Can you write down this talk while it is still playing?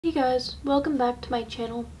Hey guys, welcome back to my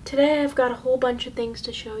channel. Today I've got a whole bunch of things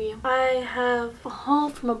to show you. I have a haul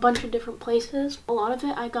from a bunch of different places. A lot of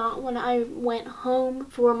it I got when I went home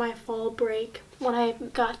for my fall break, when I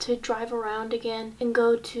got to drive around again and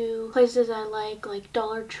go to places I like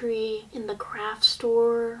Dollar Tree, and the craft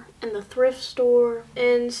store, and the thrift store.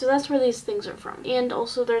 And so that's where these things are from. And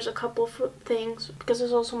also there's a couple of things because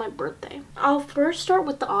it's also my birthday. I'll first start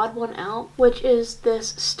with the odd one out, which is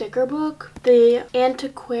this sticker book. The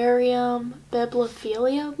Antiquarium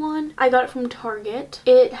Bibliophilia one. I got it from Target.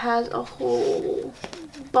 It has a whole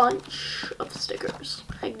bunch of stickers.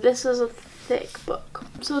 Like, this is a thick book.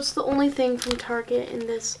 So it's the only thing from Target in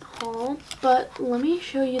this haul. But let me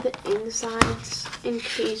show you the insides in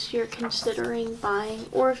case you're considering buying,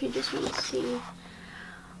 or if you just want to see.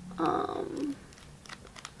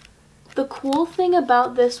 The cool thing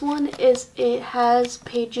about this one is it has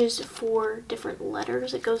pages for different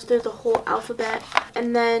letters. It goes through the whole alphabet,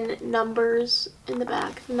 and then numbers in the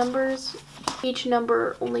back. The numbers, each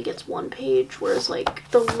number only gets one page, whereas like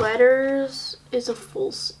the letters is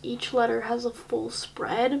each letter has a full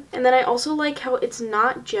spread. And then I also like how it's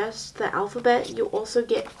not just the alphabet, you also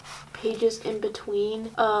get pages in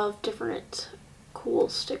between of different cool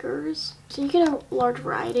stickers, so you get a large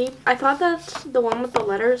variety. I thought that the one with the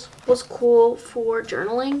letters was cool for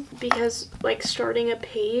journaling, because like starting a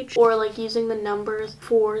page or like using the numbers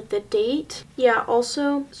for the date. Yeah,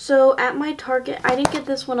 also, so at my Target, I didn't get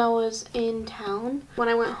this when I was in town when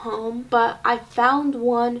I went home, but I found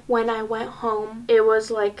one when I went home. It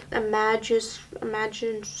was like imagine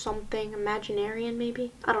something, Imaginarian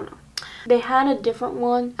maybe, I don't know. They had a different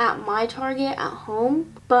one at my Target at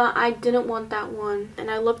home, but I didn't want that one. And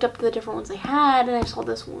I looked up the different ones they had, and I saw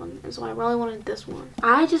this one. And so I really wanted this one.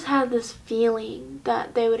 I just had this feeling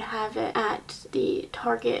that they would have it at the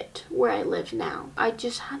Target where I live now. I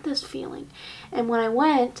just had this feeling. And when I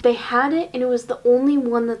went, they had it, and it was the only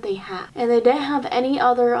one that they had. And they didn't have any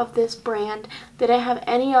other of this brand. They didn't have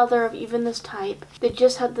any other of even this type. They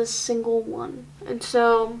just had this single one. And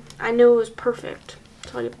so I knew it was perfect.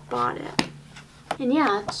 So I bought it. And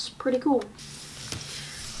yeah, it's pretty cool.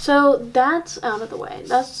 So that's out of the way.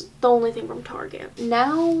 That's the only thing from Target.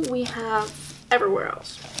 Now we have everywhere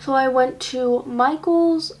else. So I went to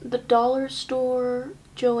Michael's, the dollar store,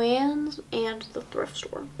 Joann's, and the thrift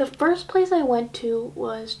store. The first place I went to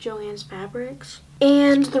was Joann's Fabrics.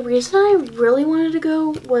 And the reason I really wanted to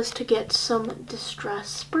go was to get some distress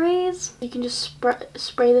sprays. You can just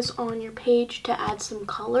spray this on your page to add some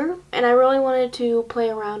color. And I really wanted to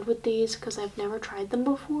play around with these because I've never tried them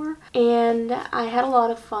before. And I had a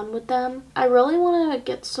lot of fun with them. I really want to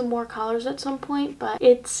get some more colors at some point, but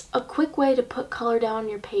it's a quick way to put color down on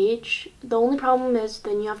your page. The only problem is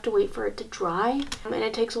then you have to wait for it to dry. And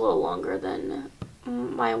it takes a little longer than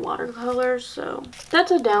my watercolors, so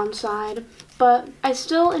that's a downside. But I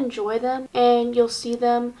still enjoy them, and you'll see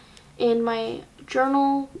them in my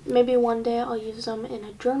journal. Maybe one day I'll use them in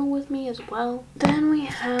a journal with me as well. Then we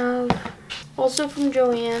have, also from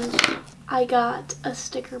Joann's, I got a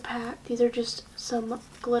sticker pack. These are just some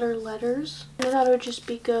glitter letters. I thought it would just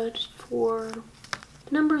be good for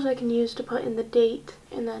numbers I can use to put in the date,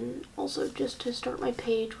 and then also just to start my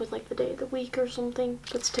page with like the day of the week or something.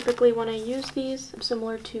 That's typically when I use these,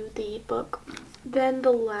 similar to the book. Then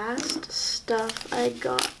the last stuff I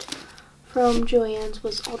got from Joann's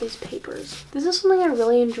was all these papers. This is something I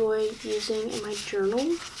really enjoy using in my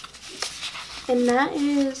journal, and that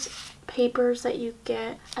is papers that you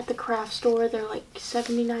get at the craft store. They're like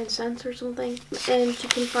 79 cents or something, and you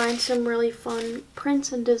can find some really fun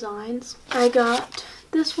prints and designs. I got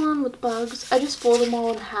this one with bugs. I just fold them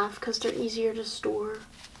all in half because they're easier to store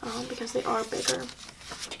because they are bigger,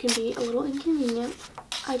 which can be a little inconvenient.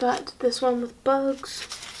 I got this one with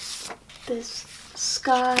bugs, this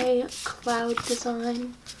sky cloud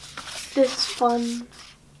design, this fun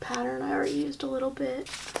pattern I already used a little bit.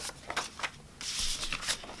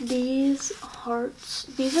 These hearts,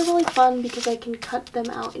 these are really fun because I can cut them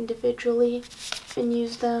out individually and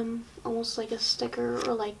use them almost like a sticker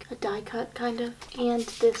or like a die cut kind of. And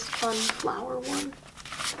this fun flower one.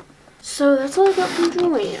 So that's all I got from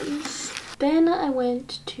Joann's. Then I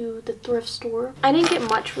went to the thrift store. I didn't get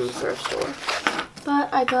much from the thrift store,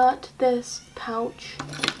 but I got this pouch.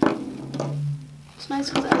 It's nice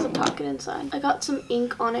because it has a pocket inside. I got some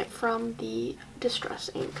ink on it from the Distress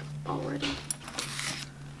ink already.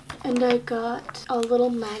 And I got a little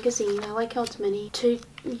magazine. I like how it's mini to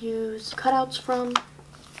use cutouts from. You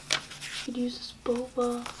could use this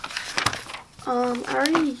boba. I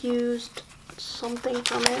already used something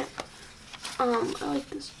from it. I like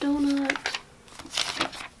this donut.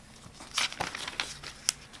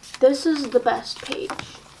 This is the best page.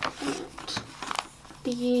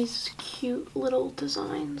 these cute little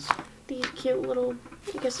designs. These cute little,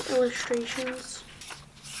 I guess, illustrations.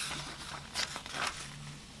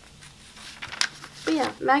 But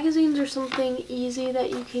yeah, magazines are something easy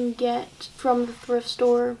that you can get from the thrift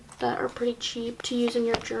store that are pretty cheap to use in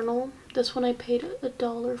your journal. This one I paid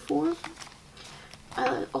 $1 for.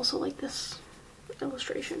 I also like this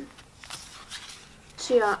illustration.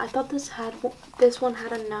 So yeah, I thought this one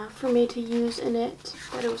had enough for me to use in it,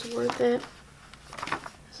 that it was worth it.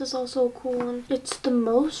 This is also a cool one. It's the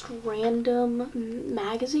most random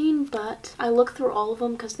magazine, but I looked through all of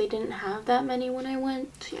them because they didn't have that many when I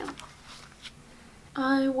went. So yeah.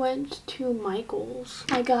 I went to Michael's.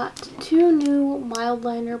 I got 2 new mild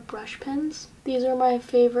liner brush pens. These are my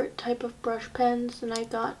favorite type of brush pens, and I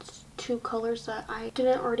got 2 colors that I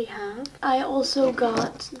didn't already have. I also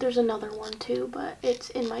got, there's another one too, but it's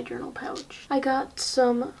in my journal pouch. I got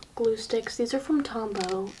some glue sticks. These are from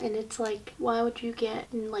Tombow, and it's like, why would you get,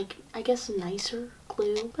 like, I guess nicer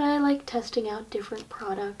glue? But I like testing out different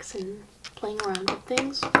products and playing around with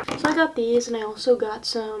things. So I got these, and I also got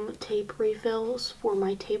some tape refills for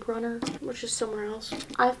my tape runner, which is somewhere else.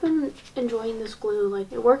 I've been enjoying this glue.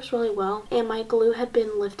 Like, it works really well, and my glue had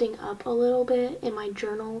been lifting up a little bit in my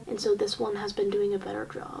journal, and so this one has been doing a better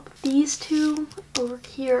job. These 2 over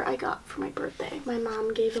here I got for my birthday. My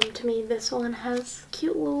mom gave them to me. This one has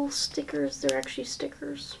cute little stickers. They're actually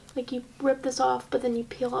stickers. Like, you rip this off, but then you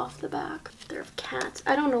peel off the back. They're of cats.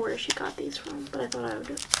 I don't know where she got these from, but I thought I would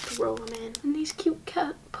just throw them in. And these cute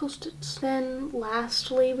cat post-its. Then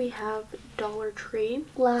lastly, we have Dollar Tree.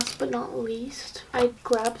 Last but not least, I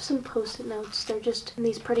grabbed some post-it notes. They're just in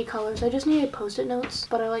these pretty colors. I just needed post-it notes,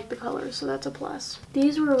 but I like the colors, so that's a plus.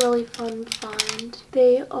 These were a really fun find.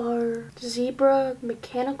 They are zebra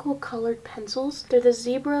mechanical colored pencils. They're the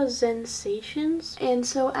Zebra Sensations. And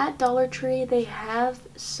so at Dollar Tree, they have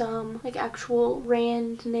some like actual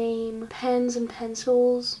brand name pens and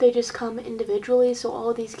pencils. They just come individually, so all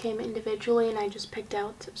of these came individually, and I just picked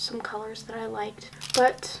out some colors that I liked.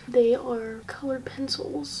 But they are colored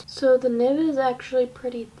pencils. So the nib is actually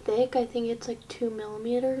pretty thick. I think it's like 2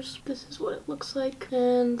 millimeters. This is what it looks like.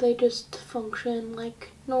 And they just function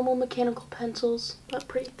like normal mechanical pencils, but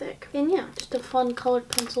pretty thick. And yeah, just a fun colored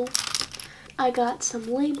pencil. I got some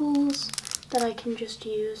labels that I can just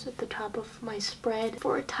use at the top of my spread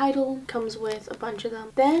for a title. Comes with a bunch of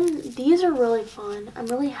them. Then these are really fun. I'm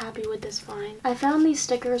really happy with this find. I found these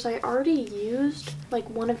stickers. I already used like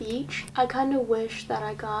 1 of each. I kind of wish that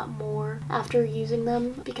I got more after using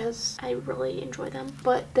them because I really enjoy them.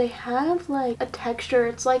 But they have like a texture.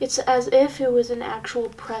 It's like, it's as if it was an actual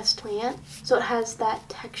pressed plant. So it has that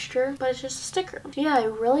texture, but it's just a sticker. So yeah, I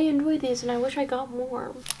really enjoy these, and I wish I got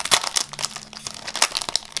more.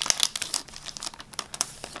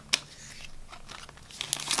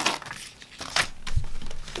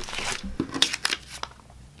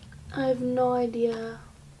 I have no idea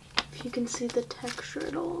if you can see the texture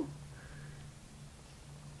at all.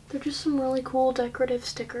 They're just some really cool decorative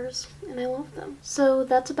stickers, and I love them. So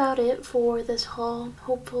that's about it for this haul.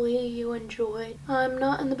 Hopefully you enjoyed. I'm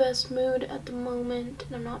not in the best mood at the moment,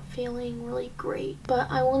 and I'm not feeling really great, but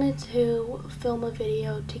I wanted to film a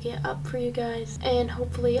video to get up for you guys, and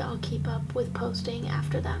hopefully I'll keep up with posting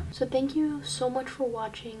after that. So thank you so much for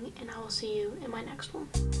watching, and I will see you in my next one.